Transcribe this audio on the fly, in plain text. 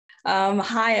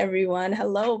Hi, everyone.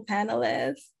 Hello,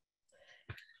 panelists.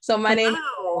 So my name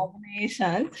is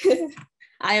Ewurabena.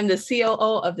 I am the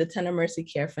COO of the Tender Mercy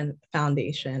Care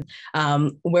Foundation,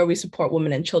 where we support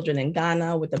women and children in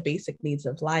Ghana with the basic needs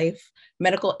of life,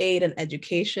 medical aid and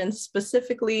education,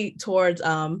 specifically towards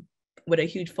with a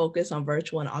huge focus on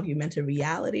virtual and augmented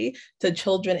reality to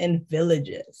children in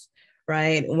villages.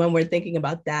 Right. When we're thinking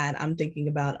about that, I'm thinking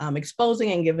about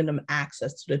exposing and giving them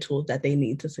access to the tools that they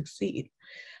need to succeed.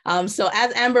 So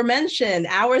as Amber mentioned,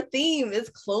 our theme is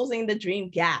closing the dream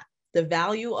gap, the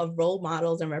value of role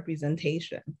models and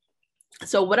representation.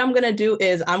 So what I'm going to do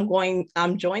is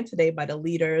I'm joined today by the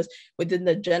leaders within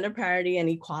the gender parity and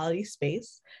equality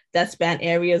space that span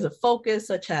areas of focus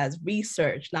such as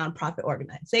research, nonprofit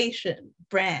organization,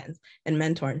 brands, and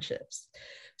mentorships.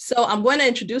 So I'm going to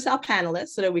introduce our panelists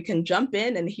so that we can jump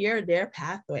in and hear their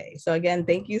pathway. So again,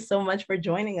 thank you so much for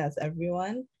joining us,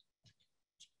 everyone.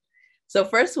 So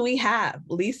first we have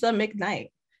Lisa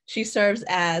McKnight. She serves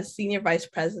as Senior Vice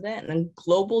President and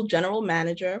Global General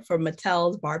Manager for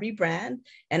Mattel's Barbie brand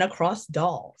and across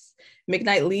dolls.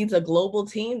 McKnight leads a global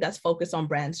team that's focused on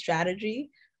brand strategy,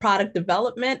 product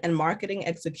development, and marketing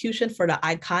execution for the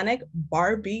iconic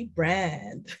Barbie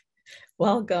brand.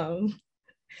 Welcome.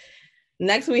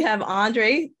 Next, we have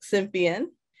Andre Simpian.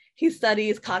 He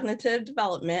studies cognitive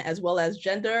development as well as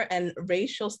gender and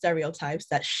racial stereotypes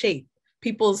that shape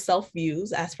people's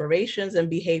self-views, aspirations, and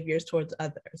behaviors towards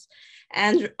others.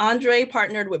 And Andre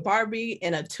partnered with Barbie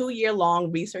in a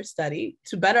 2-year-long research study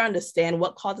to better understand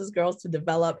what causes girls to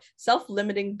develop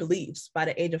self-limiting beliefs by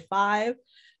the age of 5,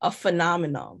 a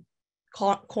phenomenon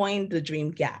coined the dream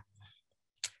gap.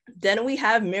 Then we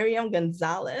have Miriam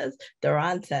González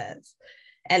Durántez,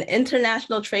 an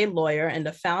international trade lawyer and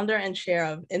the founder and chair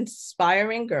of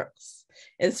Inspiring Girls.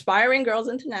 Inspiring Girls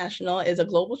International is a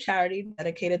global charity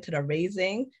dedicated to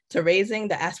raising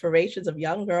the aspirations of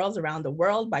young girls around the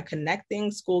world by connecting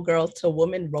schoolgirls to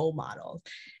women role models.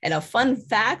 And a fun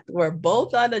fact, we're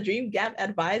both on the Dream Gap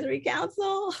Advisory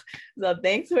Council. So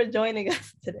thanks for joining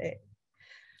us today.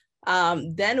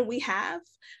 Then we have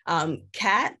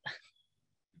Kat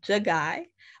Jagai.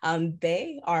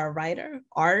 They are a writer,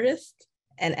 artist,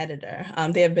 and editor.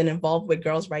 They have been involved with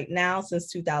Girls Right Now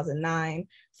since 2009,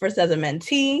 first as a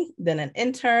mentee, then an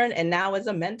intern, and now as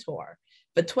a mentor.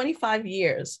 For 25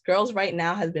 years, Girls Right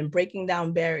Now has been breaking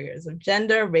down barriers of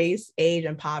gender, race, age,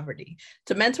 and poverty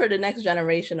to mentor the next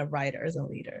generation of writers and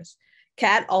leaders.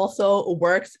 Kat also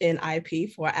works in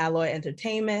IP for Alloy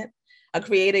Entertainment, a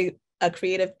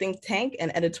creative think tank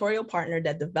and editorial partner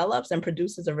that develops and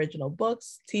produces original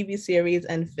books, TV series,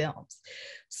 and films.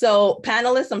 So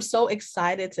panelists, I'm so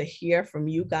excited to hear from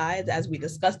you guys as we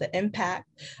discuss the impact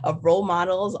of role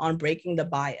models on breaking the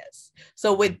bias.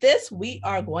 So with this, we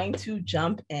are going to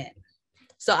jump in.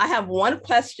 So I have one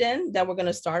question that we're going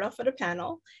to start off for the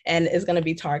panel, and is going to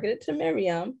be targeted to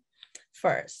Miriam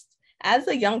first. As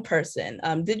a young person,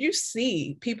 did you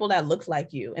see people that looked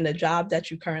like you in the job that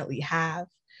you currently have?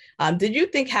 Did you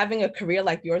think having a career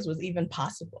like yours was even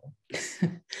possible?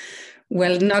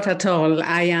 Well, not at all.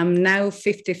 I am now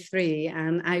 53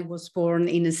 and I was born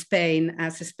in Spain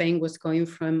as Spain was going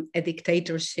from a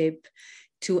dictatorship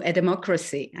to a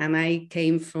democracy. And I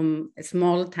came from a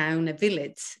small town, a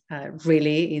village,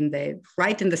 really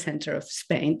right in the center of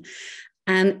Spain.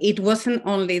 And it wasn't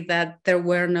only that there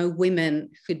were no women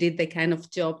who did the kind of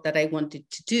job that I wanted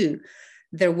to do.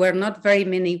 There were not very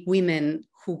many women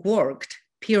who worked,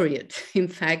 period. In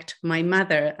fact, my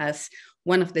mother, as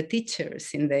one of the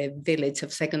teachers in the village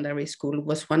of secondary school,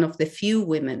 was one of the few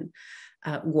women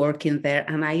working there.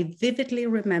 And I vividly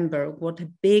remember what a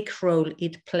big role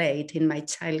it played in my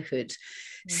childhood,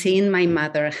 seeing my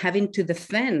mother having to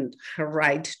defend her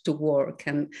right to work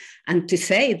and to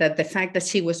say that the fact that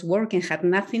she was working had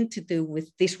nothing to do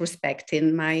with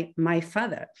disrespecting my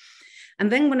father.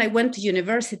 And then when I went to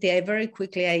university,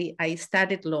 I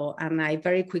studied law, and I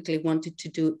very quickly wanted to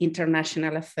do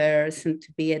international affairs and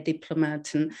to be a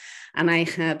diplomat. And I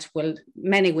had, well,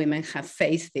 many women have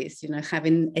faced this,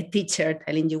 having a teacher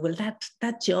telling you, well,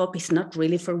 that job is not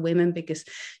really for women because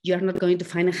you are not going to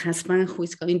find a husband who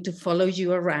is going to follow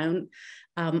you around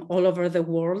all over the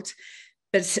world.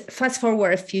 But fast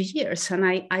forward a few years, and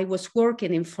I was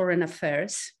working in foreign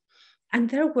affairs, and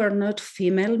there were not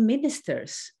female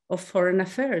ministers of foreign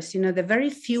affairs. The very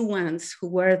few ones who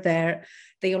were there,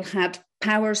 they all had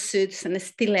power suits and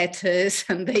stilettos,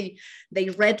 and they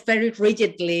read very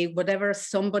rigidly whatever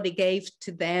somebody gave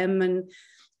to them.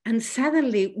 And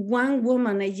suddenly one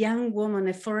woman, a young woman,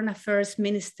 a foreign affairs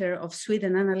minister of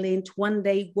Sweden, Anna Lindh, one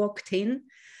day walked in,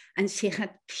 and she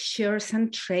had shirts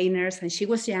and trainers, and she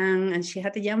was young, and she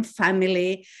had a young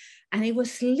family. And it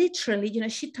was literally, you know,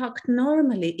 she talked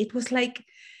normally. It was like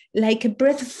a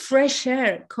breath of fresh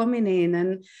air coming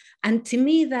in. And to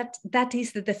me, that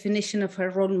is the definition of a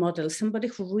role model, somebody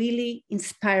who really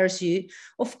inspires you.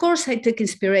 Of course, I took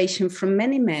inspiration from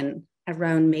many men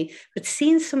around me, but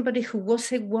seeing somebody who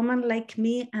was a woman like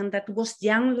me and that was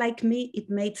young like me, it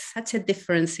made such a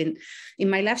difference in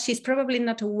my life. She's probably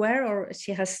not aware, or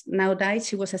she has now died.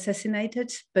 She was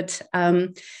assassinated, but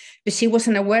she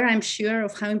wasn't aware, I'm sure,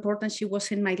 of how important she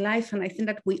was in my life. And I think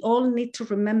that we all need to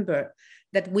remember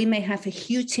that we may have a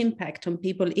huge impact on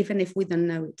people, even if we don't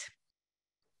know it.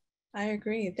 I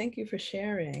agree. Thank you for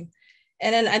sharing.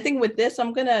 And then I think with this,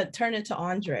 I'm going to turn it to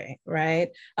Andre, right?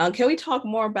 Can we talk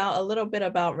more about a little bit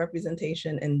about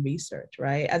representation in research,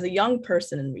 right? As a young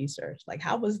person in research, like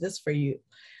how was this for you?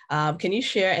 Can you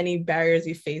share any barriers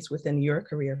you faced within your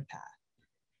career path?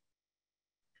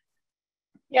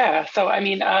 Yeah, so I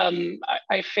mean,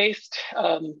 I faced,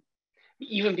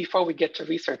 even before we get to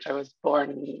research, I was born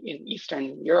in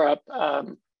Eastern Europe.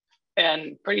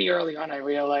 And pretty early on, I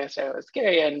realized I was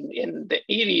gay. And in the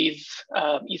 80s,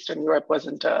 Eastern Europe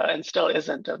wasn't, and still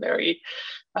isn't, a very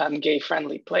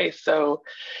gay-friendly place. So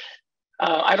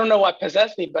I don't know what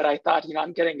possessed me, but I thought, you know,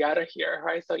 I'm getting out of here,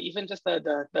 right? So even just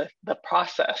the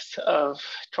process of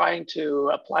trying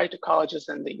to apply to colleges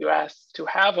in the US to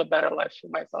have a better life for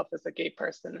myself as a gay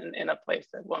person in a place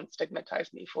that won't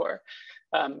stigmatize me for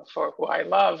who I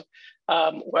love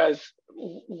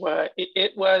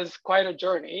it was quite a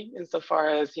journey insofar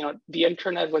as, you know, the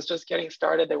internet was just getting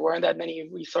started. There weren't that many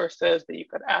resources that you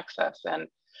could access. And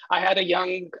I had a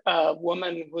young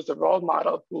woman who was a role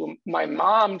model who my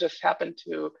mom just happened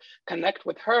to connect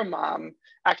with her mom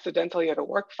accidentally at a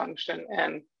work function.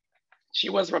 And she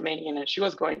was Romanian and she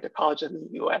was going to college in the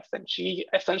US. And she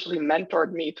essentially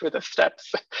mentored me through the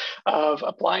steps of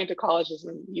applying to colleges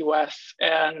in the US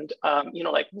and, you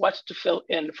know, like what to fill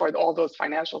in for all those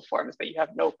financial forms that you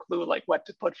have no clue, like what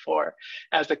to put for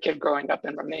as a kid growing up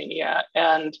in Romania.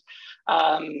 And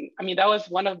I mean, that was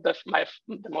one of the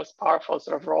most powerful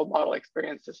sort of role model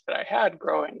experiences that I had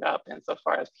growing up,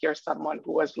 insofar as here's someone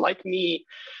who was like me,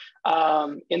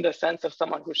 in the sense of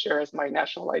someone who shares my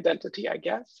national identity, I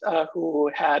guess,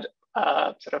 who had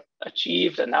sort of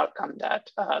achieved an outcome that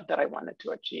I wanted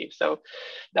to achieve. So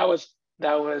that was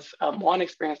one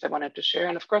experience I wanted to share.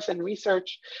 And of course, in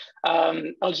research,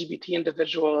 LGBT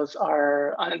individuals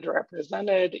are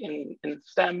underrepresented in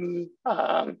STEM,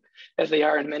 as they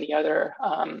are in many other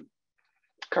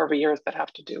careers that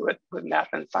have to do with math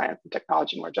and science and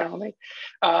technology more generally.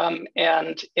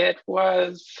 And it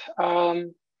was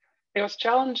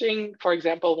challenging, for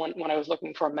example, when I was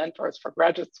looking for mentors for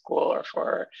graduate school,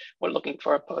 or when looking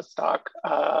for a postdoc,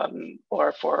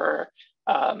 or for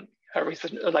a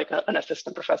recent, like an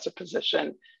assistant professor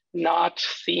position, not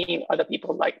seeing other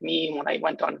people like me when I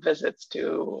went on visits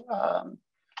to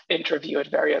interview at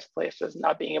various places,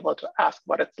 not being able to ask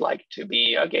what it's like to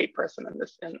be a gay person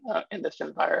in this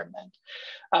environment.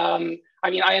 I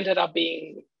mean, I ended up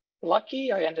being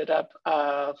lucky. I ended up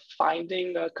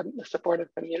finding a supportive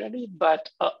community, but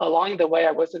along the way,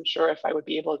 I wasn't sure if I would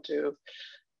be able to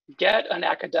get an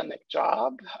academic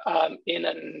job in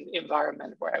an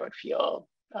environment where I would feel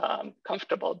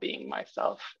comfortable being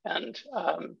myself. And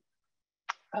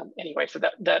anyway, so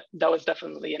that was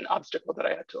definitely an obstacle that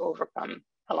I had to overcome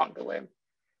along the way.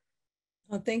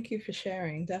 Well, thank you for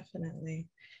sharing, definitely.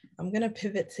 I'm gonna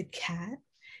pivot to Kat.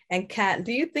 And Kat,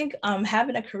 do you think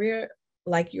having a career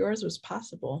like yours was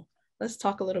possible? Let's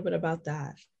talk a little bit about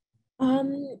that.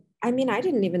 I mean, I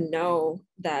didn't even know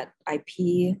that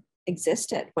IP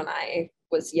existed when I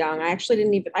was young. I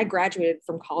actually I graduated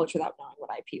from college without knowing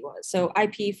what IP was. So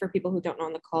IP, for people who don't know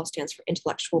on the call, stands for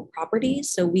intellectual property.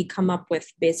 So we come up with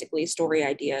basically story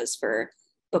ideas for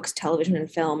books, television,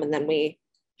 and film, and then we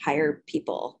hire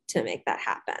people to make that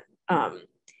happen.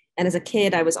 And as a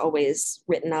kid, I was always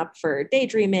written up for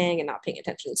daydreaming and not paying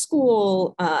attention in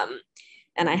school.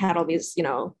 And I had all these, you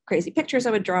know, crazy pictures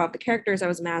I would draw of the characters I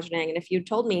was imagining. And if you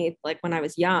told me, like, when I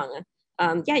was young,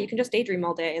 yeah, you can just daydream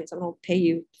all day and someone will pay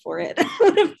you for it, I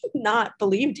would have not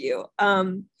believed you.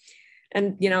 And,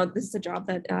 you know, this is a job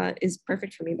that is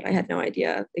perfect for me, but I had no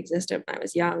idea it existed when I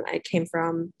was young. I came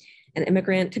from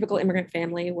an typical immigrant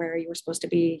family where you were supposed to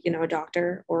be, you know, a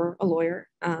doctor or a lawyer.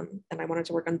 And I wanted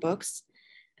to work on books.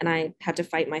 And I had to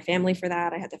fight my family for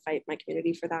that. I had to fight my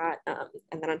community for that.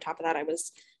 And then on top of that, I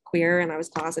was queer and I was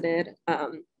closeted.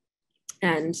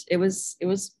 And it was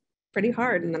pretty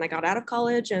hard. And then I got out of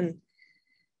college and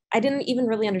I didn't even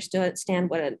really understand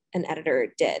what an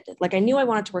editor did. Like, I knew I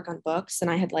wanted to work on books and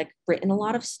I had like written a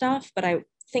lot of stuff, but I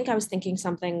think I was thinking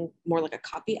something more like a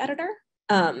copy editor.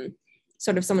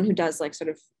 sort of someone who does like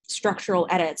sort of structural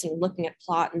edits and looking at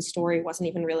plot and story wasn't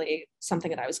even really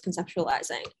something that I was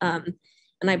conceptualizing.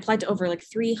 And I applied to over like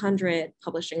 300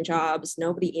 publishing jobs.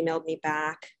 Nobody emailed me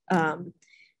back.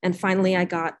 And finally, I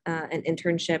got an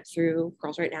internship through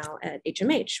Girls Right Now at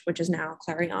HMH, which is now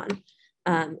Clarion.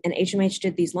 And HMH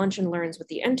did these lunch and learns with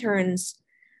the interns.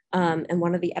 And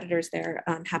one of the editors there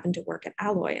happened to work at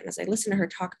Alloy. And as I listened to her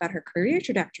talk about her career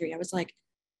trajectory, I was like,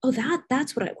 oh,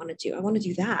 that's what I want to do. I want to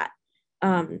do that.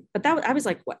 But I was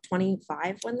like, what,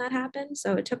 25 when that happened?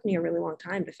 So it took me a really long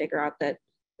time to figure out that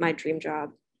my dream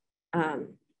job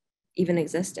even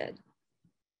existed.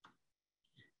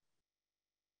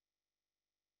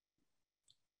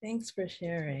 Thanks for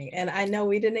sharing. And I know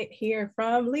we didn't hear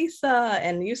from Lisa,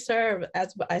 and you serve,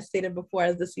 as I stated before,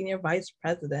 as the Senior Vice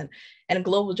President and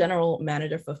Global General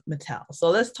Manager for Mattel. So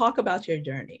let's talk about your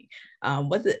journey.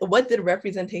 What did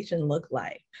representation look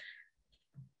like?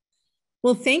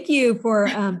 Well, thank you for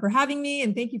having me,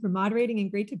 and thank you for moderating,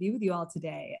 and great to be with you all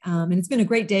today. And it's been a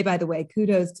great day, by the way.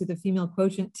 Kudos to the Female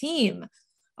Quotient team.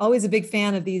 Always a big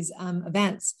fan of these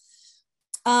events.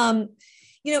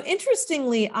 You know,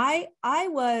 interestingly, I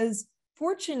was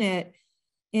fortunate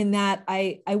in that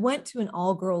I went to an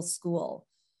all-girls school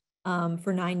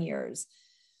for 9 years.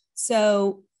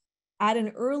 So at an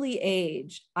early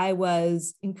age, I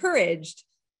was encouraged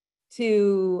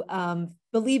to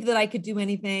believe that I could do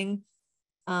anything.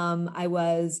 I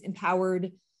was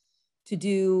empowered to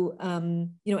do,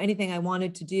 you know, anything I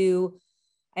wanted to do.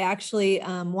 I actually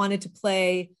wanted to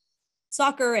play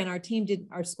soccer, and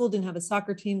our school didn't have a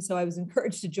soccer team. So I was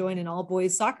encouraged to join an all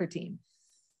boys soccer team,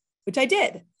 which I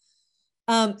did.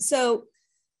 So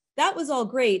that was all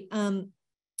great.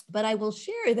 But I will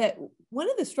share that one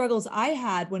of the struggles I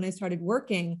had when I started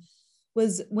working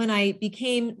was when I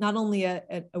became not only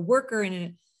a worker and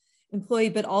an employee,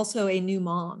 but also a new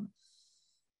mom.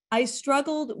 I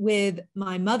struggled with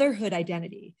my motherhood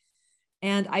identity.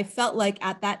 And I felt like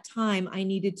at that time I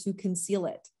needed to conceal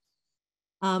it.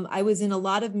 I was in a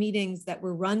lot of meetings that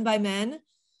were run by men,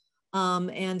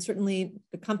 and certainly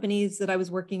the companies that I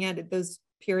was working at those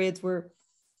periods were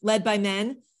led by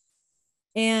men.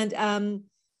 And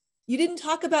you didn't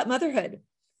talk about motherhood.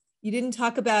 You didn't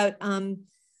talk about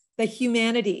the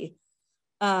humanity.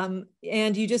 And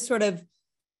you just sort of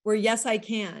were, yes, I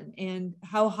can. And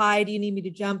how high do you need me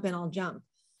to jump? And I'll jump.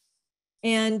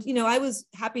 And, you know, I was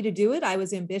happy to do it. I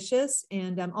was ambitious,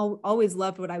 and always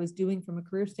loved what I was doing from a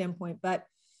career standpoint. But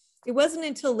it wasn't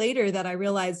until later that I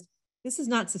realized this is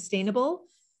not sustainable,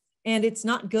 and it's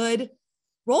not good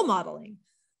role modeling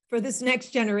for this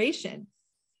next generation.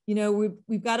 You know,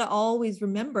 we've got to always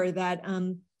remember that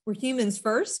we're humans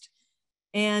first,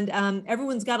 and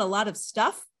everyone's got a lot of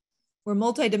stuff. We're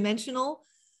multidimensional,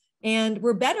 and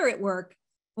we're better at work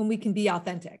when we can be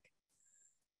authentic.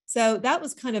 So that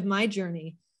was kind of my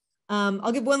journey.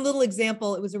 I'll give one little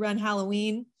example. It was around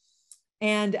Halloween.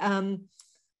 And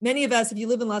many of us, if you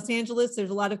live in Los Angeles, there's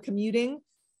a lot of commuting.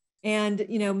 And,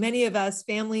 you know, many of us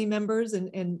family members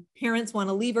and parents want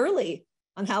to leave early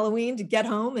on Halloween to get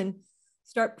home and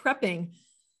start prepping.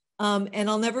 And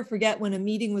I'll never forget when a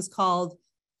meeting was called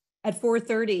at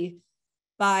 4:30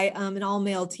 by an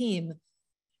all-male team.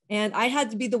 And I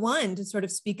had to be the one to sort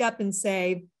of speak up and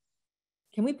say,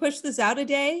 can we push this out a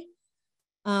day?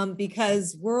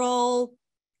 Because we're all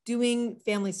doing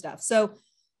family stuff. So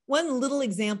one little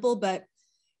example, but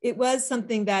it was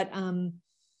something that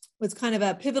was kind of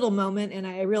a pivotal moment. And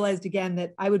I realized again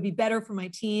that I would be better for my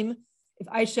team if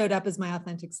I showed up as my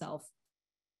authentic self.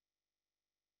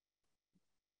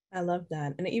 I love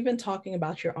that. And even talking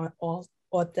about your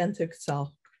authentic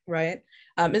self, right?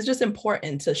 It's just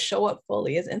important to show up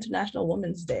fully. It's International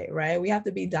Women's Day, right? We have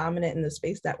to be dominant in the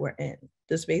space that we're in,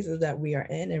 the spaces that we are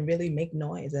in, and really make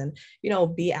noise and, you know,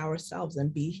 be ourselves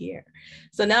and be here.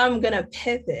 So now I'm going to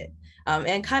pivot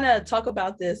and kind of talk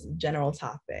about this general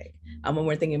topic when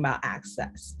we're thinking about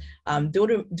access.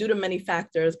 Due to many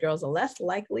factors, girls are less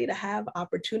likely to have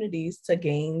opportunities to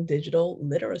gain digital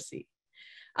literacy.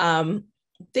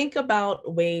 Think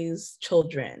about ways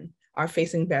children are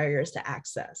facing barriers to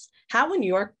access. How in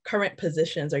your current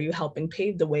positions are you helping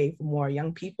pave the way for more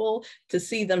young people to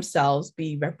see themselves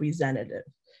be represented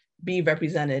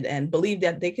and believe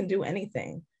that they can do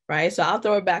anything, right? So I'll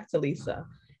throw it back to Lisa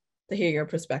to hear your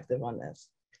perspective on this.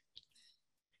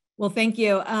 Well, thank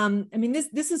you. I mean,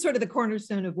 this is sort of the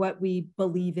cornerstone of what we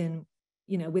believe in,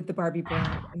 you know, with the Barbie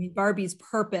brand. I mean, Barbie's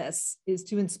purpose is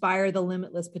to inspire the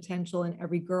limitless potential in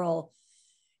every girl.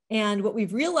 And what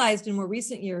we've realized in more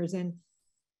recent years, and,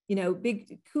 you know,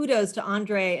 big kudos to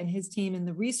Andre and his team and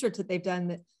the research that they've done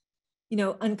that, you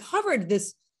know, uncovered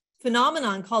this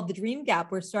phenomenon called the dream gap,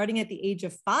 where starting at the age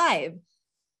of 5,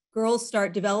 girls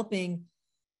start developing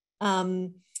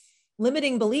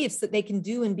limiting beliefs that they can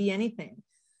do and be anything.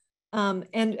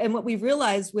 And what we've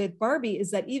realized with Barbie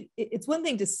is that it's one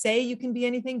thing to say you can be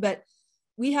anything, but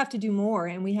we have to do more,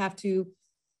 and we have to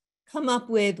come up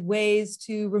with ways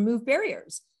to remove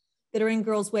barriers that are in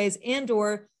girls' ways, and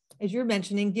or, as you're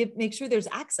mentioning, make sure there's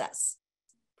access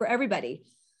for everybody.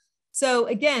 So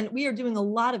again, we are doing a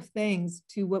lot of things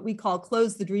to what we call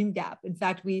close the dream gap. In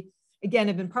fact, we, again,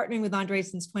 have been partnering with Andre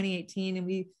since 2018, and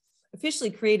we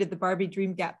officially created the Barbie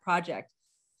Dream Gap Project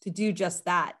to do just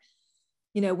that.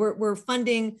 You know, we're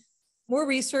funding more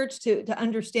research to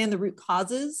understand the root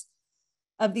causes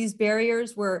of these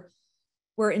barriers.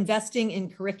 We're investing in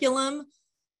curriculum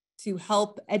to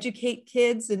help educate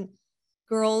kids and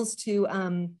girls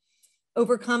to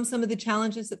overcome some of the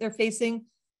challenges that they're facing.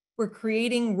 We're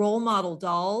creating role model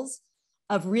dolls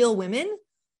of real women,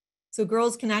 so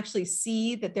girls can actually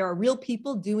see that there are real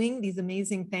people doing these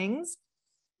amazing things.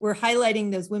 We're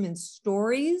highlighting those women's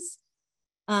stories,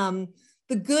 the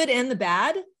good and the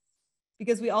bad,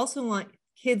 because we also want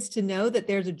kids to know that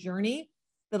there's a journey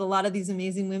that a lot of these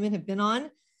amazing women have been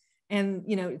on. And,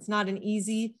 you know, it's not an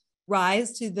easy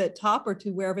rise to the top or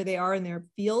to wherever they are in their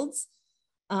fields.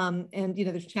 And, you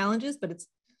know, there's challenges, but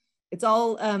it's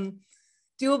all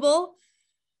doable.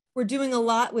 We're doing a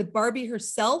lot with Barbie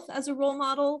herself as a role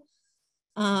model,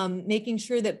 making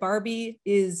sure that Barbie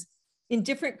is in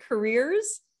different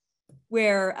careers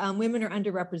where women are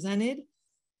underrepresented.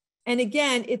 And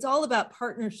again, it's all about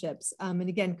partnerships. And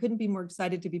again, couldn't be more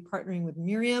excited to be partnering with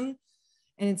Miriam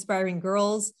and Inspiring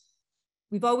Girls.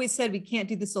 We've always said we can't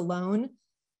do this alone.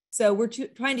 So we're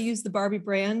trying to use the Barbie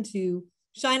brand to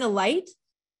shine a light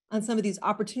on some of these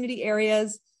opportunity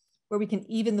areas where we can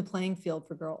even the playing field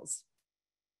for girls.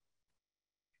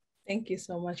 Thank you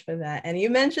so much for that. And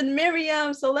you mentioned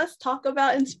Miriam, so let's talk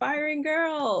about Inspiring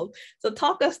Girls. So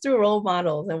talk us through role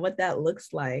models and what that looks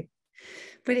like.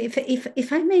 But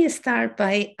if I may start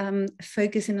by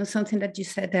focusing on something that you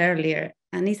said earlier,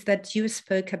 and it's that you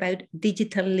spoke about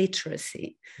digital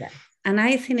literacy. Yeah. And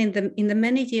I think in the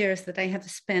many years that I have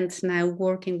spent now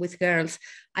working with girls,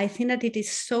 I think that it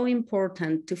is so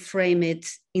important to frame it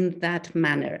in that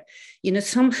manner. You know,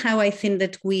 somehow I think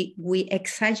that we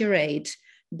exaggerate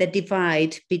the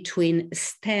divide between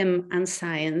STEM and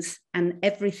science and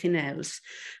everything else.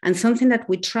 And something that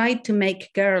we try to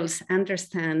make girls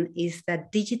understand is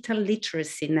that digital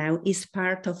literacy now is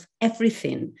part of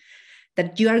everything,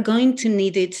 that you are going to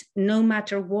need it no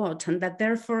matter what, and that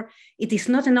therefore it is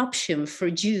not an option for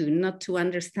you not to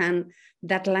understand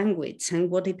that language and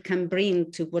what it can bring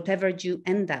to whatever you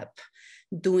end up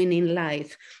doing in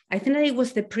life. I think that it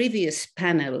was the previous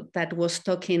panel that was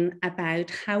talking about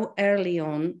how early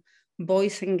on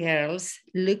boys and girls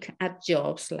look at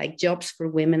jobs, like jobs for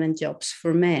women and jobs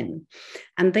for men.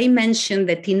 And they mentioned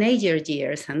the teenager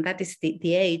years, and that is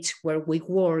the age where we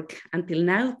work until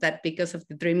now, that because of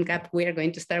the Dream Gap, we are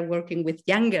going to start working with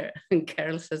younger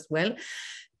girls as well.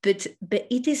 But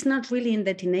it is not really in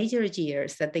the teenager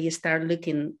years that they start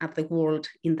looking at the world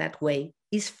in that way.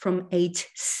 It's from age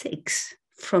 6.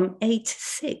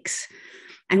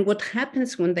 And what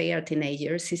happens when they are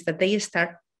teenagers is that they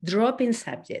start dropping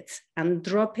subjects and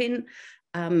dropping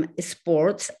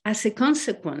sports as a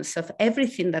consequence of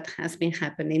everything that has been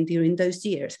happening during those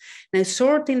years. Now,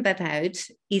 sorting that out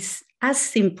is as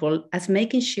simple as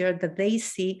making sure that they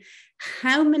see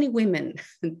how many women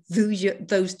do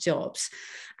those jobs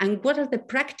and what are the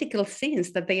practical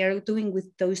things that they are doing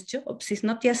with those jobs. It's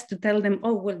not just to tell them,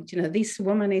 oh, well, you know, this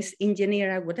woman is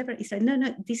engineer or whatever. It's like,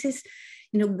 no, this is,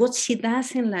 you know, what she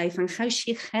does in life and how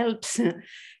she helps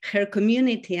her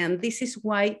community. And this is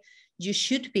why you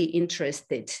should be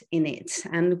interested in it.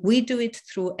 And we do it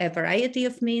through a variety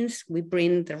of means. We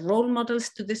bring the role models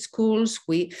to the schools.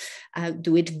 We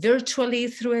do it virtually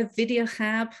through a video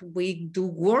hub. We do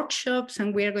workshops,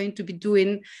 and we are going to be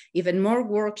doing even more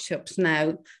workshops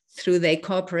now through the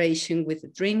cooperation with the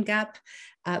Dream Gap.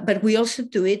 But we also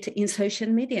do it in social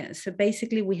media. So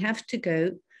basically we have to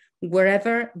go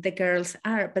wherever the girls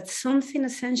are. But something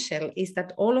essential is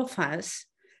that all of us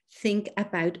think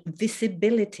about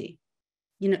visibility.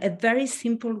 You know, a very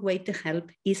simple way to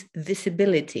help is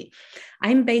visibility.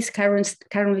 I'm based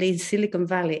currently in Silicon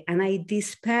Valley, and I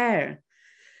despair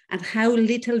at how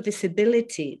little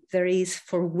visibility there is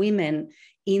for women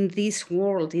in this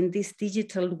world, in this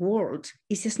digital world.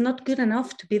 It's just not good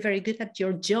enough to be very good at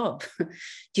your job.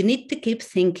 You need to keep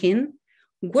thinking,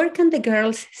 where can the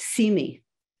girls see me?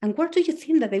 And where do you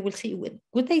think that they will see you?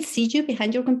 Would they see you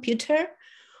behind your computer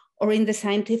or in the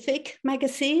scientific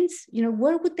magazines? You know,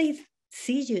 where would they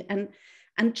see you?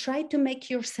 and try to make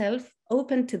yourself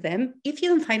open to them. If you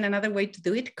don't find another way to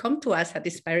do it, come to us at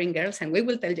Inspiring Girls and we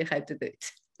will tell you how to do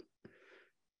it.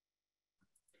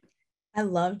 I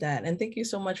love that. And thank you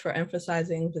so much for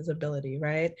emphasizing visibility,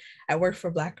 right? I work for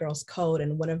Black Girls Code,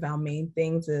 and one of our main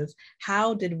things is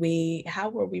how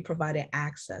were we providing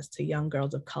access to young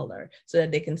girls of color so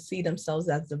that they can see themselves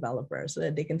as developers, so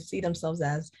that they can see themselves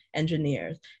as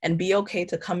engineers and be okay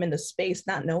to come into space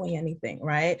not knowing anything,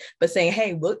 right? But saying,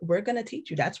 hey, we're going to teach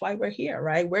you. That's why we're here,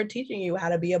 right? We're teaching you how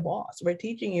to be a boss. We're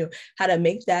teaching you how to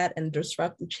make that and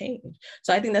disrupt the change.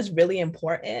 So I think that's really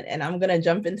important. And I'm going to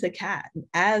jump into Kat.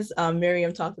 As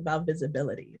Miriam talked about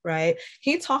visibility, right?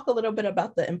 Can you talk a little bit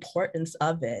about the importance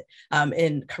of it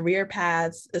in career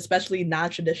paths, especially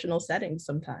non-traditional settings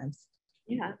sometimes?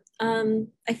 Yeah,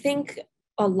 I think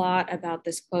a lot about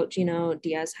this quote Gino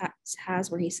Diaz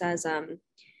has where he says,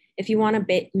 if you want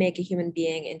to make a human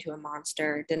being into a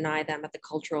monster, deny them at the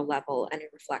cultural level any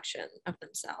reflection of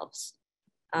themselves.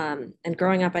 And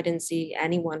growing up, I didn't see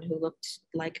anyone who looked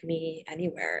like me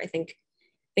anywhere. I think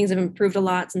things have improved a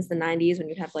lot since the 90s when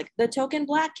you'd have like the token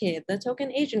Black kid, the token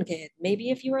Asian kid, maybe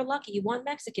if you were lucky, one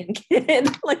Mexican kid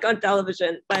like on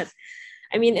television. But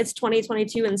I mean, it's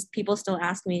 2022 and people still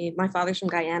ask me, my father's from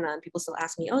Guyana, and people still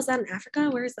ask me, oh, is that in Africa?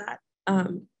 Where is that?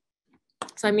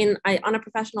 So I mean, on a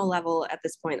professional level at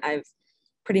this point, I've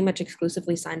pretty much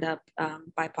exclusively signed up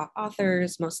BIPOC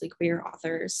authors, mostly queer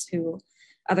authors who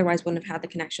otherwise wouldn't have had the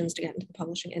connections to get into the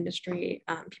publishing industry.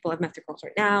 People I've met through Girls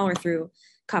Right Now or through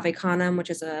Cave Canem,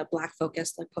 which is a Black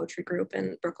focused like poetry group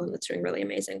in Brooklyn that's doing really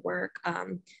amazing work,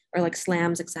 or like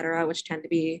slams, etc., which tend to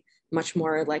be much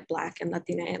more like Black and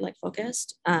Latina like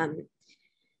focused.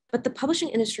 But the publishing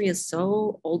industry is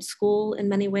so old school in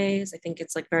many ways. I think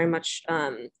it's like very much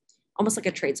almost like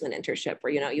a tradesman internship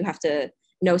where, you have to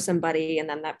know somebody and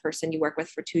then that person you work with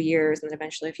for 2 years. And then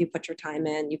eventually if you put your time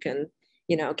in, you can,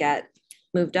 get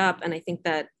moved up. And I think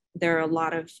that there are a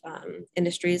lot of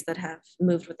industries that have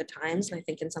moved with the times. And I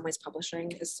think in some ways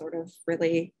publishing is sort of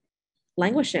really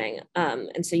languishing.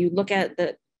 And so you look at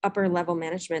the upper level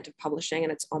management of publishing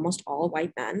and it's almost all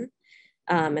white men.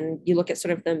 And you look at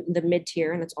sort of the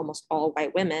mid-tier and it's almost all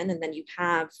white women. And then you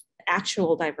have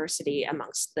actual diversity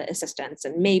amongst the assistants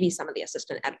and maybe some of the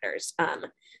assistant editors.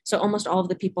 So almost all of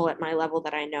the people at my level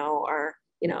that I know are,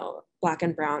 Black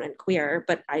and brown and queer,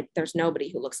 but there's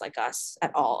nobody who looks like us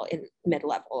at all in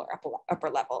mid-level or upper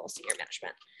level senior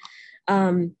management.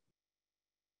 And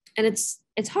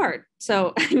it's hard.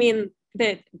 So, I mean,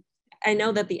 I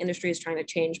know that the industry is trying to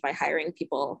change by hiring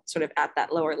people sort of at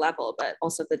that lower level, but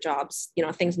also the jobs,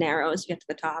 things narrow as you get to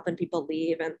the top and people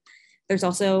leave. And there's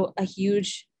also a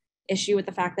huge issue with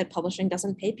the fact that publishing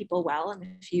doesn't pay people well. And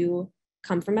if you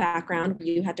come from a background where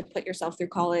you had to put yourself through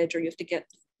college or you have to get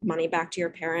money back to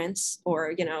your parents,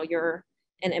 or, you're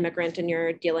an immigrant and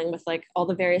you're dealing with like all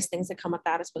the various things that come with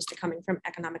that as opposed to coming from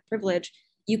economic privilege,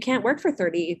 you can't work for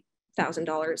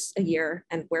 $30,000 a year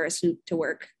and wear a suit to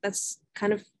work. That's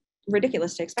kind of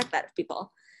ridiculous to expect that of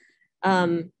people.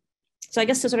 So I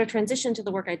guess to sort of transition to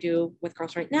the work I do with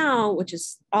Girls Right Now, which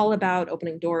is all about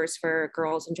opening doors for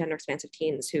girls and gender expansive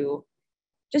teens who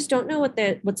just don't know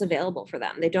what's available for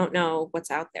them. They don't know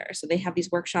what's out there. So they have these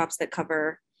workshops that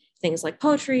cover things like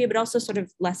poetry, but also sort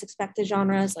of less expected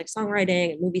genres like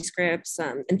songwriting and movie scripts,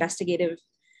 investigative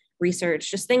research,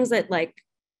 just things that like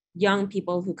young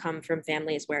people who come from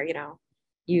families where,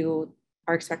 you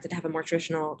are expected to have a more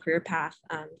traditional career path,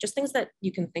 just things that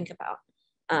you can think about.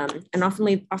 And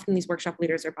often these workshop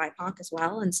leaders are BIPOC as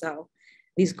well. And so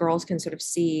these girls can sort of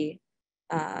see,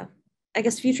 I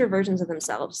guess, future versions of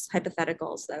themselves,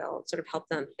 hypotheticals that'll sort of help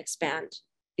them expand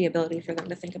the ability for them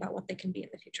to think about what they can be in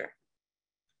the future.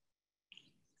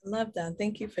 I love that.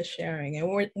 Thank you for sharing.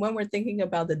 And when we're thinking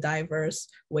about the diverse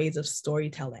ways of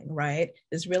storytelling, right,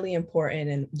 it's really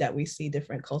important that we see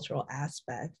different cultural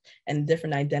aspects and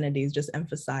different identities just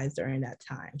emphasized during that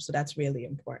time. So that's really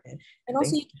important. And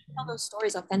also you can tell those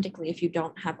stories authentically if you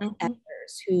don't have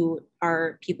editors who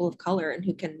are people of color and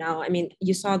who can know. I mean,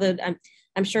 you saw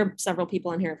I'm sure several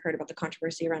people in here have heard about the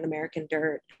controversy around American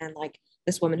Dirt and like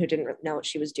this woman who didn't know what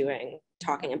she was doing,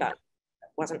 talking about it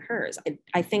wasn't hers.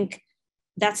 I think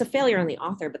that's a failure on the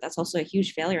author, but that's also a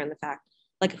huge failure in the fact,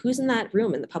 like, who's in that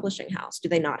room in the publishing house? Do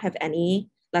they not have any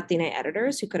Latina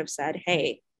editors who could have said,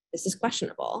 hey, this is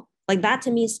questionable? Like, that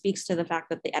to me speaks to the fact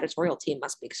that the editorial team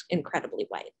must be incredibly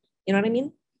white. You know what I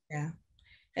mean? Yeah.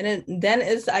 And then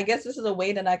I guess this is a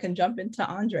way that I can jump into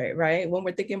Andre, right? When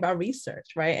we're thinking about research,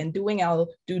 right? And doing our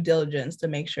due diligence to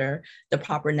make sure the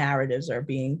proper narratives are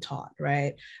being taught,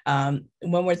 right?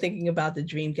 When we're thinking about the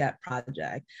Dream Gap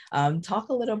Project, talk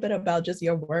a little bit about just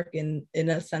your work in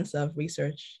a sense of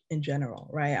research in general,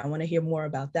 right? I want to hear more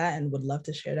about that and would love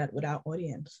to share that with our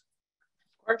audience.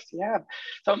 Of course, yeah.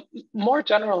 So more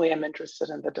generally, I'm interested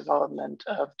in the development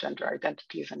of gender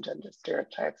identities and gender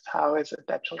stereotypes. How is it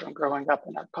that children growing up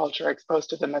in our culture, exposed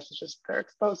to the messages they're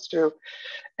exposed to,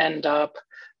 end up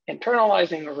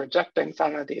internalizing or rejecting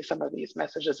some of these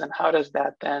messages, and how does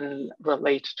that then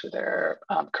relate to their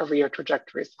career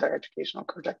trajectories, to their educational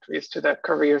trajectories, to the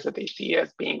careers that they see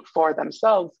as being for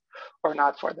themselves or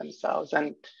not for themselves?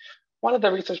 And one of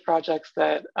the research projects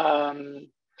that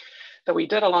we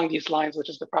did along these lines, which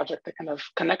is the project that kind of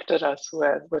connected us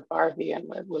with Barbie and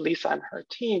with Lisa and her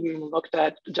team, looked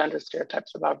at gender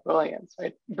stereotypes about brilliance,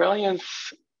 right? Brilliance,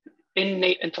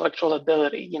 innate intellectual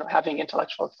ability, having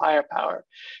intellectual firepower.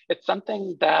 It's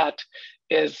something that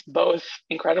is both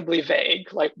incredibly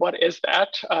vague, like what is that?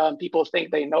 People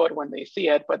think they know it when they see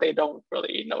it, but they don't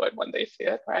really know it when they see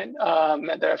it, right?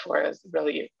 And therefore is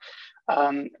really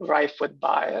rife with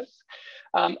bias.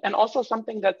 And also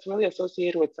something that's really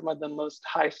associated with some of the most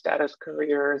high status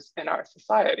careers in our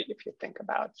society. If you think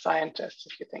about scientists,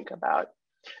 if you think about,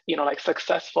 like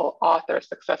successful authors,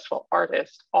 successful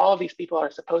artists, all of these people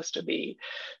are supposed to be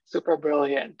super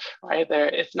brilliant, right?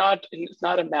 It's not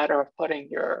a matter of putting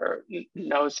your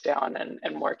nose down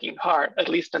and working hard, at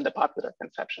least in the popular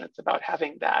conception. It's about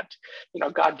having that,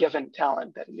 God-given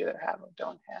talent that you either have or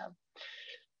don't have.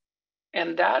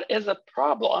 And that is a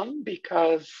problem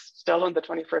because still in the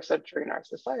 21st century in our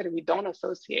society, we don't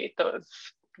associate those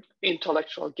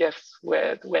intellectual gifts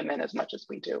with women as much as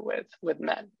we do with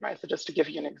men, right? So just to give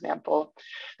you an example,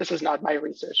 this is not my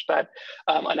research, but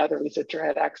another researcher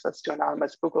had access to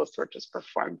anonymous Google searches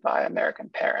performed by American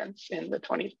parents in the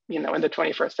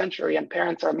 21st century, and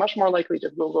parents are much more likely to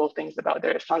Google things about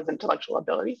their son's intellectual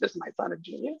abilities. Is my son a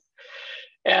genius?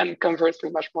 And conversely,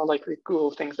 much more likely to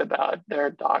Google things about their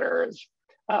daughter's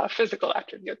physical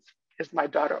attributes. Is my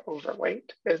daughter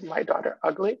overweight? Is my daughter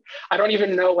ugly? I don't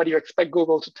even know what you expect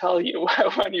Google to tell you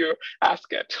when you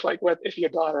ask it, like what if your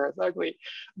daughter is ugly.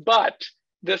 But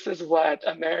this is what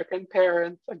American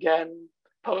parents, again,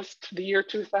 post the year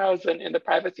 2000 in the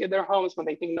privacy of their homes when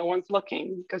they think no one's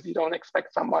looking, because you don't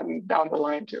expect someone down the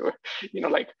line to,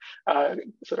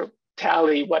 sort of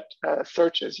tally what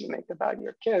searches you make about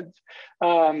your kids.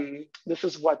 This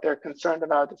is what they're concerned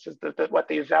about. This is what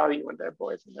they value in their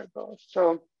boys and their girls.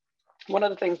 So one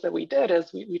of the things that we did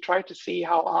is we tried to see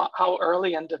how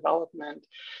early in development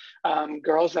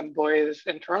girls and boys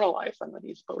internalize some of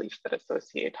these beliefs that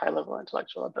associate high-level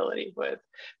intellectual ability with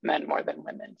men more than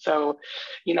women. So,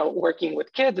 working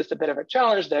with kids is a bit of a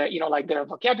challenge. That like their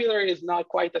vocabulary is not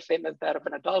quite the same as that of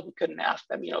an adult. We couldn't ask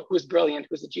them, who's brilliant,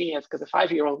 who's a genius, because a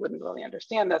 5-year-old wouldn't really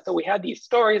understand that. So we had these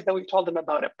stories that we told them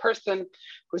about a person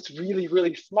who's really,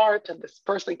 really smart, and this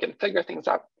person can figure things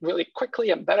out really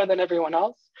quickly and better than everyone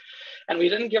else. And we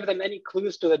didn't give them any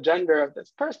clues to the gender of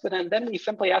this person. And then we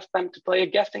simply asked them to play a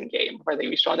guessing game where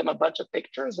we showed them a bunch of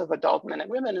pictures of adult men and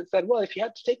women and said, well, if you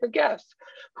had to take a guess,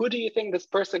 who do you think this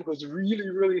person who's really,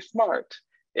 really smart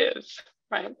is,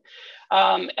 right?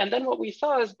 And then what we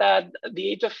saw is that at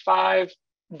the age of 5,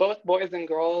 both boys and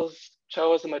girls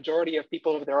chose a majority of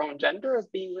people of their own gender as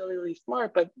being really, really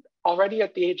smart. But already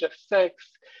at the age of 6,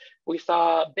 we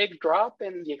saw a big drop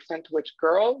in the extent to which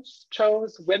girls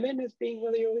chose women as being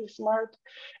really, really smart.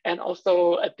 And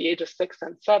also at the age of 6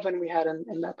 and 7, we had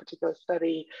in that particular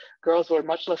study, girls were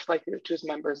much less likely to choose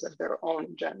members of their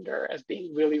own gender as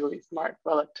being really, really smart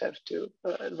relative to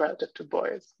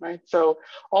boys, right? So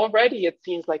already it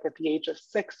seems like at the age of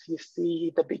 6, you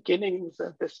see the beginnings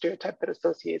of the stereotype that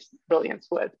associates brilliance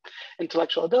with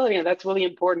intellectual ability. And that's really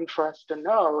important for us to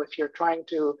know if you're trying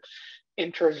to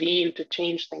intervene to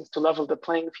change things, to level the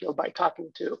playing field by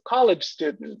talking to college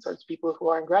students or people who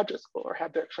are in graduate school or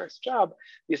have their first job.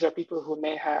 These are people who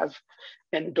may have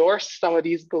endorsed some of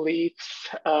these beliefs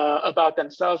about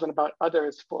themselves and about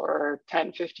others for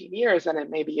 10, 15 years, and it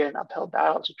may be an uphill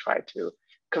battle to try to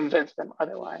convince them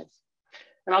otherwise.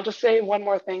 And I'll just say one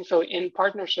more thing. So in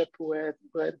partnership with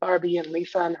Barbie and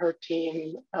Lisa and her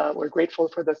team, we're grateful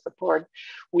for the support.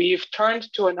 We've turned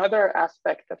to another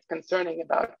aspect that's concerning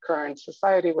about current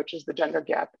society, which is the gender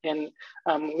gap in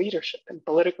leadership and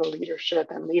political leadership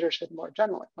and leadership more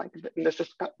generally. Like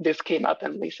this came up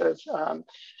in Lisa's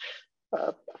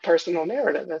personal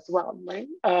narrative as well,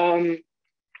 right?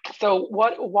 So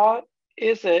what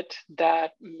is it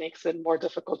that makes it more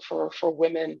difficult for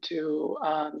women to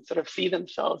sort of see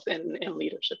themselves in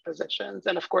leadership positions?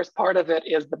 And of course, part of it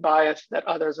is the bias that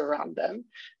others around them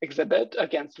exhibit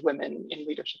against women in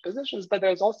leadership positions. But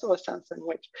there's also a sense in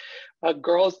which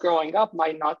girls growing up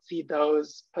might not see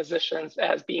those positions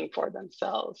as being for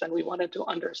themselves. And we wanted to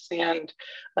understand,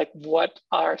 like, what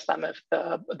are some of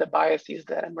the biases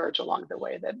that emerge along the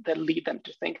way that lead them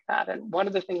to think that. And one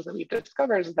of the things that we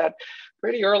discovered is that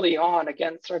pretty early on,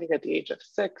 again, starting at the age of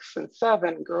 6 and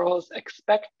 7, girls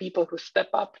expect people who step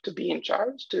up to be in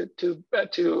charge,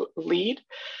 to lead,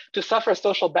 to suffer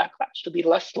social backlash, to be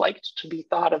less liked, to be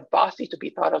thought of bossy, to be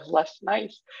thought of less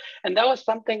nice. And that was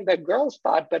something that girls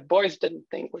thought, but boys didn't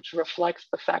think, which reflects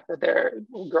the fact that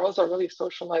girls are really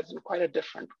socialized in quite a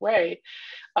different way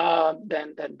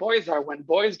than boys are. When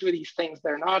boys do these things,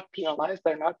 they're not penalized,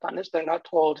 they're not punished, they're not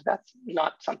told that's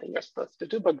not something you're supposed to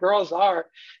do, but girls are,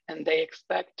 and they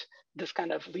expect this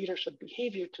kind of leadership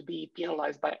behavior to be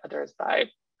penalized by others by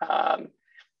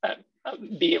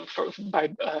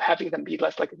having them be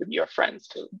less likely to be your friends,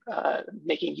 to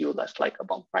making you less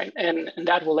likable, right? And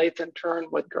that relates in turn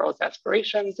with girls'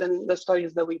 aspirations in the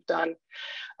studies that we've done,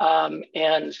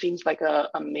 and seems like a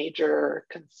major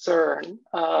concern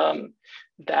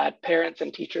that parents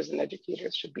and teachers and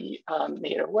educators should be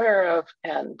made aware of.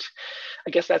 And I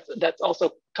guess that's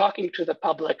also talking to the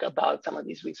public about some of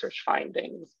these research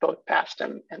findings, both past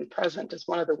and present, is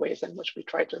one of the ways in which we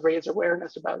try to raise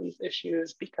awareness about these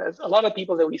issues, because a lot of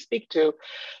people that we speak to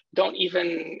don't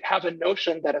even have a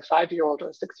notion that a 5-year-old or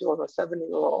a 6-year-old or a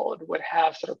 7-year-old would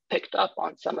have sort of picked up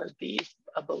on some of these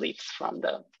beliefs from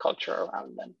the culture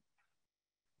around them.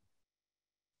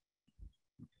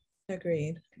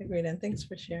 Agreed, and thanks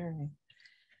for sharing.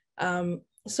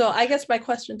 So I guess my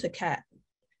question to Kat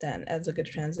then, as a good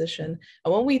transition,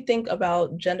 when we think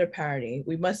about gender parity,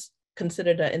 we must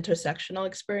consider the intersectional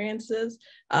experiences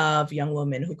of young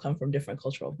women who come from different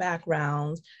cultural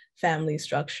backgrounds, family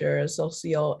structures,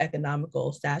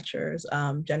 socioeconomical statures,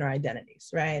 gender identities,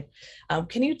 right?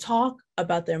 Can you talk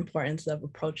about the importance of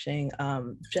approaching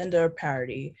gender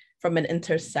parity from an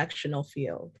intersectional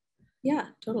field? Yeah,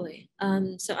 totally.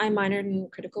 So I minored in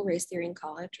critical race theory in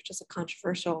college, which is a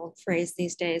controversial phrase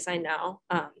these days, I know.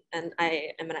 And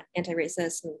I am an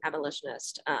anti-racist and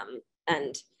abolitionist.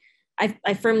 And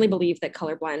I firmly believe that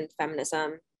colorblind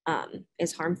feminism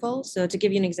is harmful. So to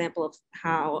give you an example of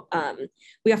how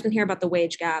we often hear about the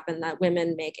wage gap and that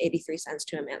women make 83 cents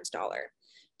to a man's dollar.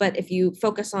 But if you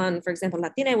focus on, for example,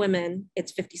 Latina women,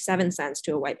 it's 57 cents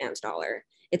to a white man's dollar.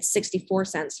 It's 64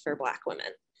 cents for Black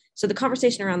women. So the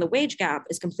conversation around the wage gap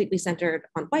is completely centered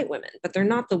on white women, but they're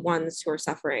not the ones who are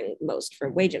suffering most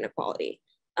from wage inequality,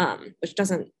 which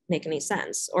doesn't make any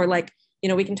sense. Or like,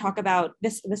 we can talk about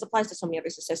this applies to so many other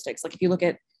statistics. Like if you look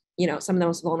at, some of the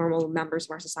most vulnerable members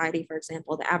of our society, for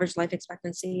example, the average life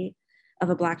expectancy of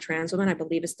a Black trans woman, I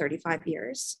believe, is 35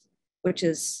 years, which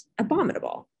is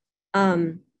abominable.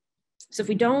 So if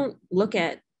we don't look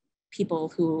at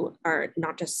people who are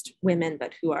not just women,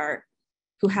 but who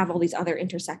have all these other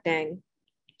intersecting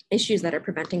issues that are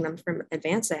preventing them from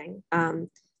advancing,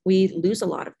 we lose a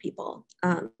lot of people.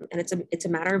 And it's a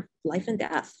matter of life and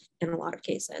death in a lot of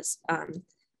cases.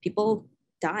 People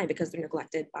die because they're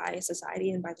neglected by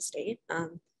society and by the state.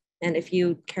 And if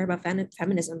you care about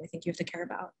feminism, I think you have to care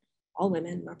about all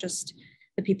women, not just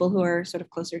the people who are sort of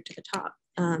closer to the top.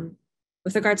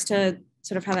 With regards to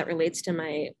sort of how that relates to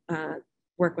my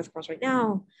work with Girls Right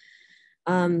Now,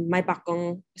 my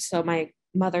bakong, so my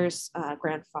mother's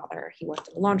grandfather, he worked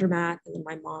in a laundromat, and then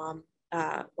my mom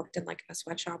worked in like a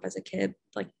sweatshop as a kid,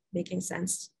 like making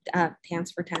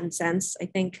pants for 10 cents. I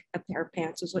think a pair of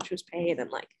pants was what she was paid. And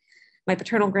like my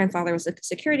paternal grandfather was a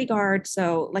security guard.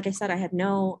 So like I said, I had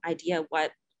no idea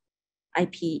what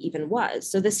IP even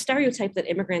was. So this stereotype that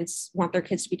immigrants want their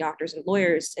kids to be doctors and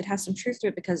lawyers, it has some truth to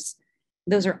it, because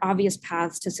those are obvious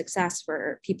paths to success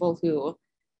for people who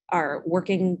are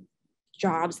working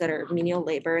jobs that are menial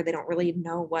labor. They don't really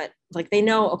know they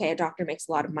know, okay, a doctor makes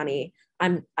a lot of money.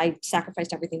 I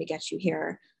sacrificed everything to get you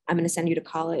here. I'm going to send you to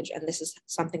college, and this is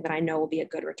something that I know will be a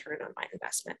good return on my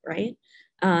investment, right?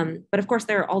 But of course,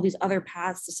 there are all these other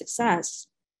paths to success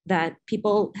that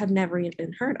people have never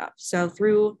even heard of. So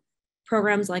through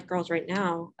programs like Girls Right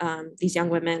Now, these young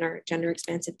women or gender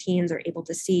expansive teens are able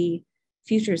to see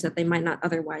futures that they might not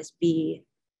otherwise be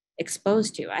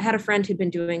exposed to. I had a friend who'd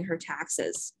been doing her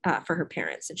taxes for her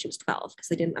parents, and she was 12 because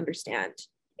they didn't understand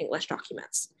English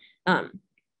documents.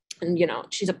 And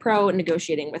she's a pro in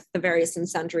negotiating with the various and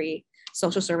sundry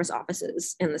social service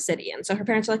offices in the city. And so her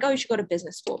parents are like, oh, you should go to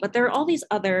business school. But there are all these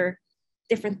other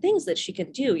different things that she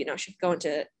can do. She could go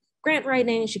into grant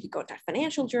writing. She could go into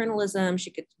financial journalism.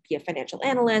 She could be a financial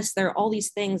analyst. There are all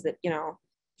these things that, you know,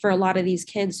 for a lot of these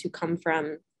kids who come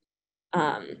from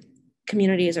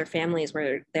communities or families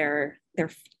where their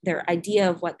idea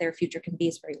of what their future can be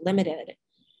is very limited,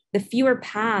 the fewer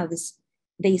paths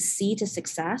they see to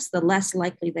success, the less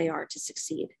likely they are to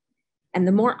succeed. And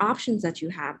the more options that you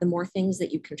have, the more things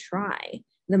that you can try,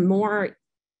 the more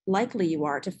likely you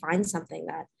are to find something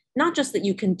that, not just that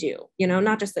you can do, you know,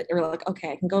 not just that you're like,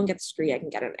 okay, I can go and get this degree, I can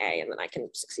get an A, and then I can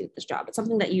succeed at this job. It's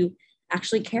something that you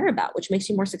actually care about, which makes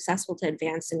you more successful to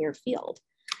advance in your field,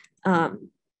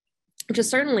 which is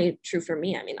certainly true for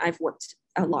me. I mean, I've worked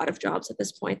a lot of jobs at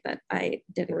this point that I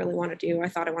didn't really want to do. I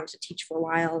thought I wanted to teach for a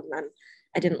while, and then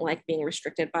I didn't like being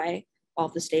restricted by all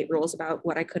of the state rules about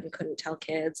what I could and couldn't tell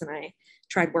kids. And I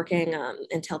tried working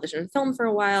in television and film for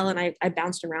a while, and I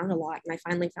bounced around a lot, and I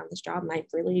finally found this job, and I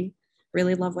really,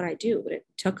 really love what I do, but it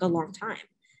took a long time.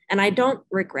 And I don't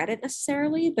regret it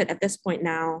necessarily, but at this point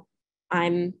now,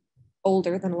 I'm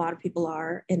older than a lot of people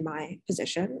are in my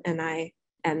position, and I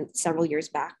am several years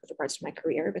back with regards to my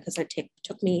career, because it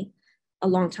took me a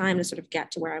long time to sort of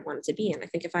get to where I wanted to be. And I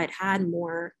think if I'd had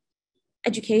more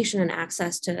education and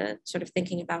access to sort of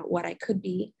thinking about what I could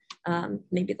be,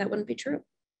 maybe that wouldn't be true.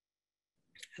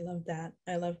 I love that.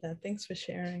 I love that. Thanks for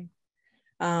sharing.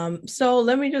 So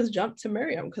let me just jump to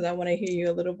Miriam, because I want to hear you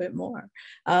a little bit more.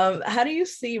 How do you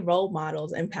see role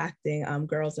models impacting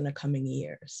girls in the coming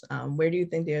years? Where do you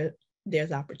think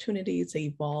there's opportunity to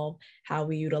evolve how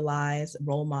we utilize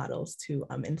role models to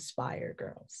inspire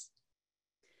girls?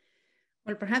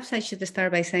 Well, perhaps I should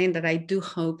start by saying that I do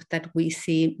hope that we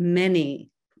see many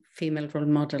female role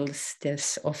models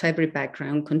of every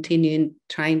background continuing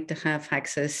trying to have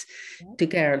access to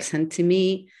girls. And to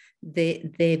me,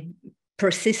 the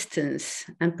persistence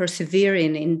and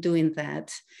persevering in doing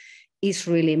that is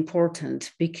really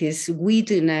important, because we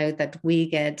do know that we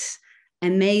get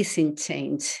amazing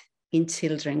change in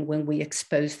children when we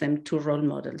expose them to role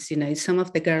models. You know, some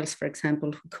of the girls, for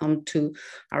example, who come to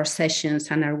our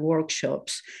sessions and our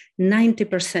workshops,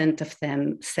 90% of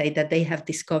them say that they have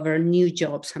discovered new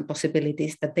jobs and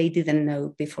possibilities that they didn't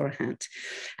know beforehand.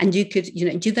 And you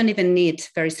don't even need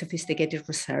very sophisticated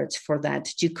research for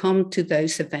that. You come to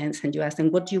those events and you ask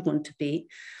them, what do you want to be?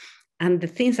 And the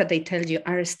things that they tell you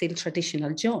are still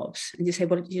traditional jobs. And you say,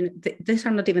 well, these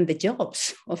are not even the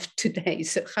jobs of today.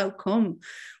 So how come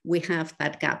we have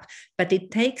that gap? But it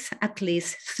takes at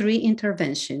least 3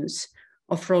 interventions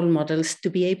of role models to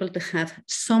be able to have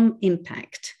some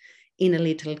impact in a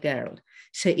little girl.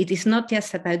 So it is not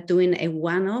just about doing a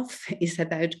one-off, it's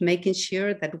about making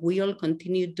sure that we all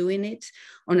continue doing it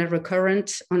on a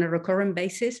recurrent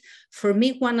basis. For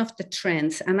me, one of the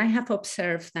trends, and I have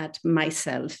observed that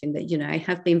myself I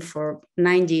have been for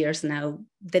 9 years now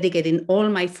dedicating all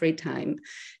my free time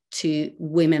to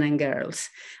women and girls.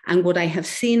 And what I have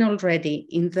seen already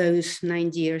in those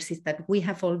 9 years is that we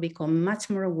have all become much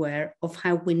more aware of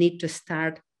how we need to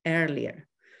start earlier.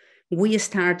 We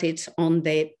started on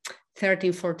the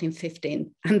 13, 14,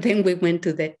 15, and then we went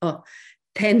to the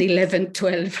 10, 11,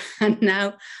 12, and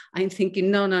now I'm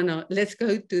thinking, no, let's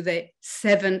go to the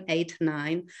 7, 8,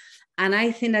 9. And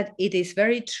I think that it is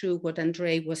very true what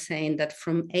Andre was saying, that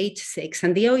from age 6,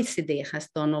 and the OECD has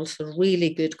done also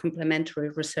really good complementary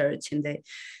research in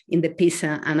the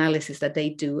PISA analysis that they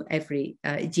do every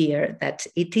year, that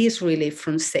it is really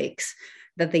from 6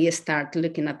 that they start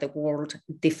looking at the world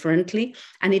differently.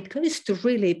 And it goes to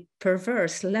really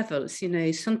perverse levels. You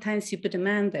know, sometimes you put a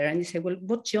man there and you say, well,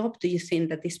 what job do you think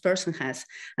that this person has?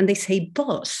 And they say,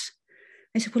 boss.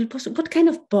 I said, well, boss, what kind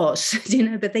of boss?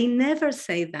 But they never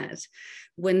say that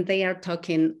when they are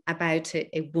talking about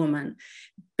a woman.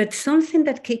 But something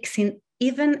that kicks in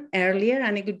even earlier,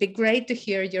 and it would be great to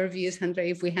hear your views,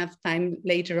 Andre, if we have time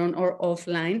later on or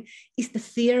offline, is the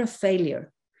fear of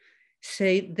failure. So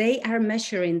they are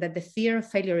measuring that the fear of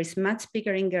failure is much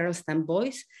bigger in girls than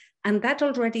boys, and that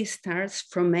already starts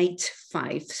from age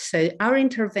 5. So our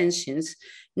interventions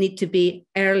need to be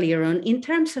earlier on. In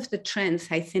terms of the trends,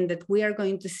 I think that we are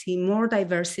going to see more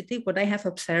diversity. What I have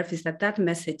observed is that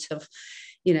message of,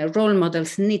 role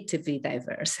models need to be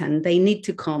diverse, and they need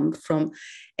to come from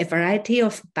a variety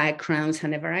of backgrounds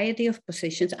and a variety of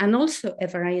positions, and also a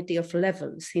variety of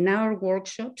levels. In our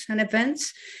workshops and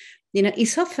events,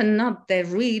 it's often not the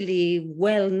really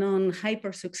well-known,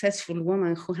 hyper-successful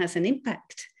woman who has an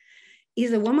impact.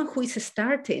 It's the woman who is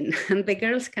starting, and the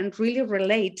girls can really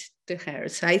relate to her.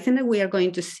 So I think that we are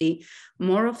going to see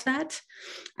more of that.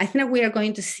 I think that we are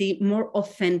going to see more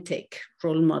authentic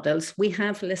role models. We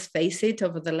have, let's face it,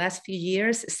 over the last few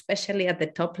years, especially at the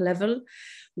top level,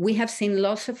 we have seen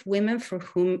lots of women for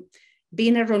whom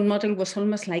being a role model was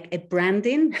almost like a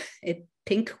branding, a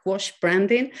pink wash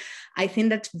branding. I think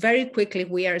that very quickly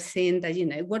we are seeing that, you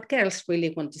know, what girls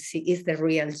really want to see is the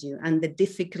real you and the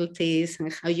difficulties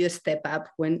and how you step up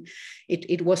when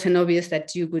it wasn't obvious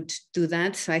that you would do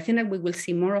that. So I think that we will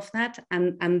see more of that.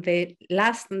 And the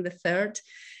last and the third,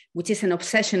 which is an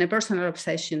obsession, a personal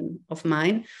obsession of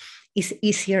mine, is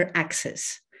easier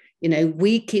access. You know,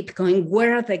 we keep going,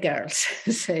 where are the girls?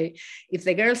 So if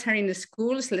the girls are in the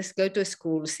schools, let's go to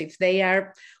schools. If they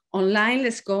are online,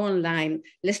 let's go online.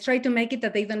 Let's try to make it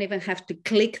that they don't even have to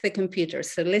click the computer.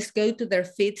 So let's go to their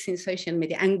feeds in social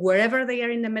media. And wherever they are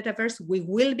in the metaverse, we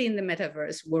will be in the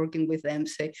metaverse working with them.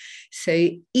 So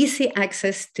easy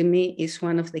access to me is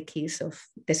one of the keys of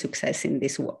the success in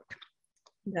this work.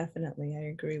 Definitely, I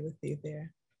agree with you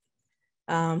there.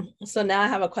 So now I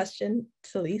have a question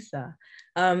to Lisa.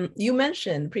 You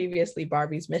mentioned previously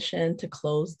Barbie's mission to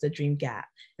close the dream gap,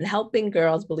 and helping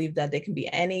girls believe that they can be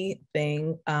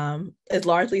anything is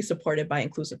largely supported by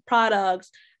inclusive products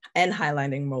and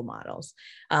highlighting role models.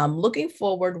 Looking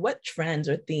forward, what trends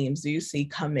or themes do you see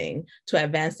coming to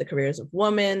advance the careers of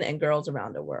women and girls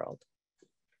around the world?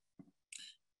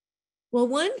 Well,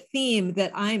 one theme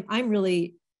that I'm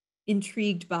really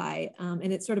intrigued by,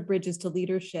 and it sort of bridges to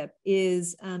leadership,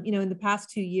 is, you know, in the past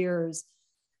 2 years,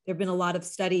 there have been a lot of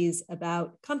studies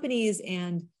about companies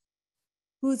and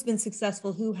who's been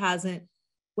successful, who hasn't,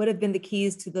 what have been the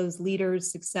keys to those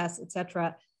leaders' success, et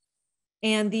cetera.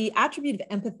 And the attribute of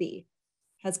empathy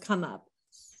has come up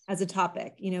as a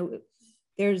topic. You know,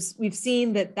 we've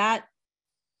seen that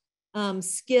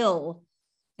skill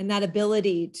and that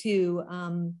ability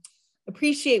to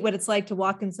appreciate what it's like to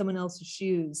walk in someone else's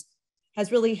shoes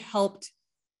has really helped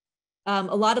a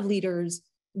lot of leaders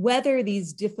weather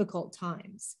these difficult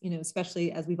times, you know,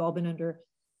 especially as we've all been under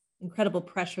incredible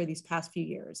pressure these past few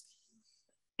years.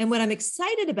 And what I'm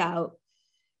excited about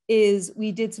is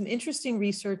we did some interesting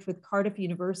research with Cardiff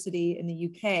University in the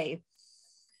UK.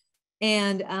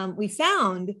 And we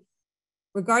found,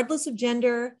 regardless of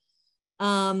gender,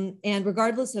 and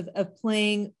regardless of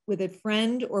playing with a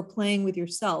friend or playing with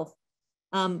yourself,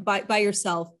 by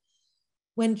yourself,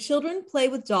 when children play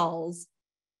with dolls,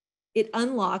 it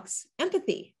unlocks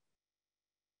empathy.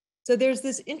 So there's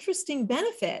this interesting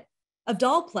benefit of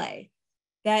doll play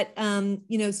that,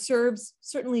 you know, serves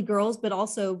certainly girls, but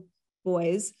also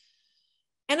boys.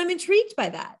 And I'm intrigued by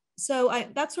that. So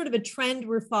that's sort of a trend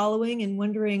we're following and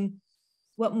wondering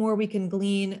what more we can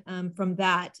glean from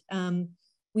that.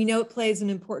 We know it plays an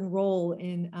important role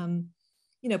in,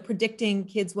 you know, predicting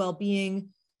kids' well-being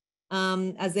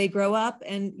as they grow up.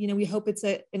 And, you know, we hope it's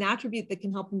an attribute that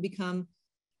can help them become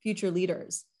future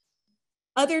leaders.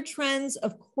 Other trends,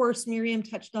 of course, Miriam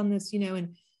touched on this, you know,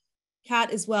 and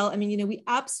Kat as well. I mean, you know, we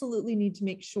absolutely need to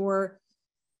make sure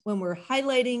when we're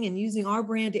highlighting and using our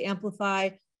brand to amplify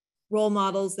role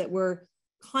models that we're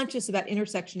conscious about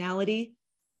intersectionality,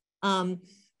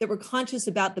 that we're conscious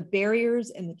about the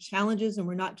barriers and the challenges, and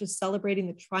we're not just celebrating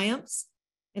the triumphs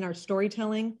in our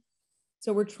storytelling.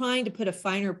 So we're trying to put a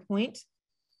finer point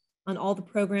on all the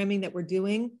programming that we're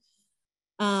doing.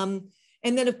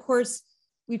 And then, of course,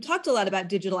 we've talked a lot about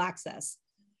digital access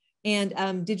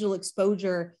and digital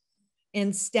exposure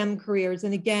and STEM careers.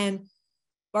 And again,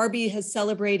 Barbie has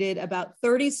celebrated about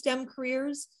 30 STEM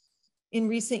careers in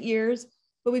recent years,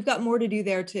 but we've got more to do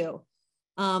there too.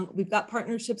 We've got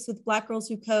partnerships with Black Girls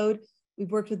Who Code. We've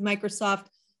worked with Microsoft.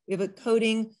 We have a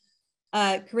coding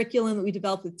curriculum that we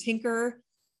developed with Tinker,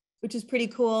 which is pretty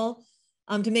cool,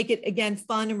 to make it, again,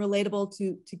 fun and relatable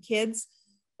to kids.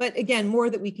 But again, more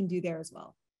that we can do there as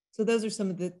well. So those are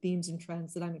some of the themes and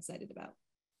trends that I'm excited about.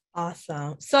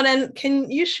 Awesome. So then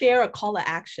can you share a call to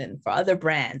action for other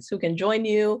brands who can join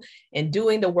you in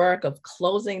doing the work of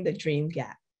closing the dream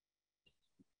gap?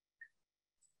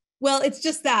 Well, it's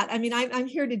just that. I mean, I'm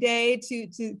here today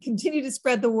to continue to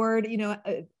spread the word. You know,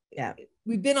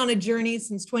 we've been on a journey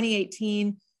since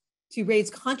 2018 to raise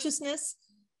consciousness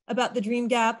about the dream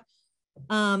gap.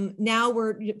 Now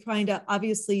we're trying to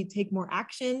obviously take more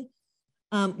action.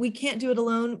 We can't do it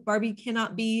alone. Barbie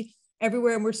cannot be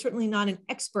everywhere, and we're certainly not an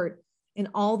expert in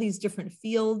all these different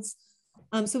fields.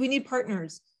 So we need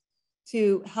partners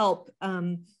to help,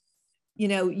 you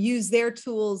know, use their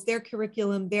tools, their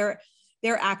curriculum, their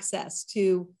access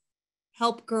to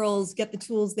help girls get the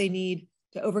tools they need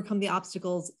to overcome the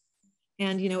obstacles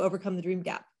and, you know, overcome the dream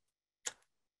gap.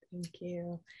 Thank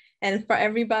you. And for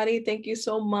everybody, thank you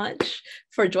so much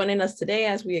for joining us today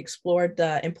as we explored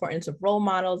the importance of role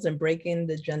models and breaking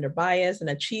the gender bias and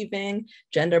achieving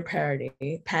gender parity.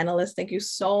 Panelists, thank you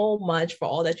so much for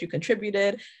all that you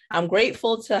contributed. I'm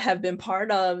grateful to have been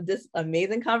part of this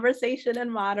amazing conversation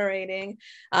and moderating.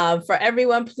 For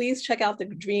everyone, please check out the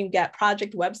Dream Gap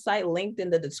Project website linked in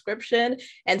the description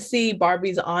and see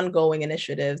Barbie's ongoing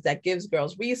initiatives that gives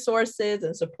girls resources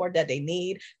and support that they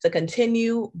need to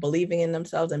continue believing in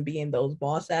themselves and being those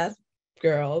boss-ass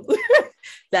girls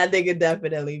that they could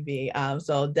definitely be.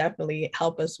 So definitely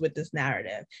help us with this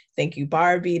narrative. Thank you,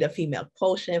 Barbie, the Female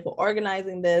Quotient, for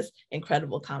organizing this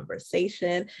incredible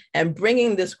conversation and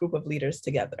bringing this group of leaders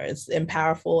together. It's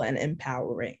powerful and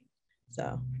empowering.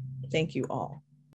 So thank you all.